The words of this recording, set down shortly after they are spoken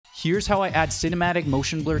Here's how I add cinematic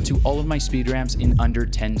motion blur to all of my speed ramps in under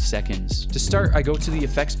 10 seconds. To start, I go to the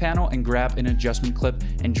effects panel and grab an adjustment clip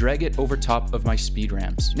and drag it over top of my speed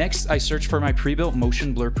ramps. Next, I search for my pre-built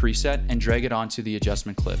motion blur preset and drag it onto the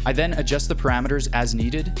adjustment clip. I then adjust the parameters as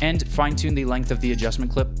needed and fine-tune the length of the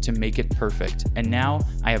adjustment clip to make it perfect. And now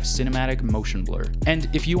I have cinematic motion blur. And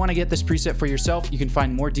if you want to get this preset for yourself, you can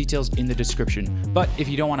find more details in the description. But if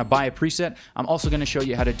you don't want to buy a preset, I'm also going to show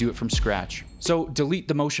you how to do it from scratch. So delete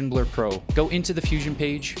the Motion Blur Pro. Go into the Fusion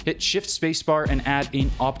page, hit Shift Spacebar and add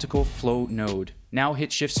an optical flow node. Now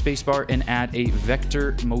hit Shift Spacebar and add a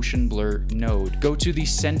Vector Motion Blur node. Go to the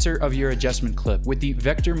center of your adjustment clip. With the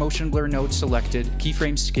Vector Motion Blur node selected,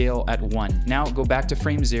 keyframe scale at 1. Now go back to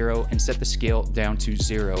frame 0 and set the scale down to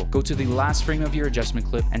 0. Go to the last frame of your adjustment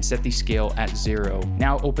clip and set the scale at 0.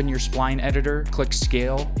 Now open your spline editor, click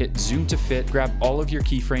Scale, hit Zoom to fit, grab all of your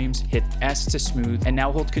keyframes, hit S to smooth, and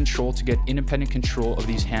now hold Control to get independent control of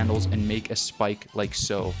these handles and make a spike like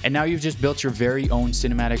so. And now you've just built your very own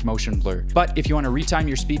cinematic motion blur. But if you want to retime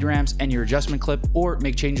your speed ramps and your adjustment clip or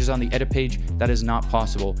make changes on the edit page, that is not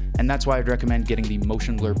possible. And that's why I'd recommend getting the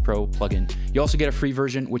Motion Blur Pro plugin. You also get a free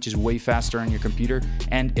version, which is way faster on your computer,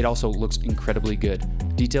 and it also looks incredibly good.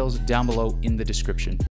 Details down below in the description.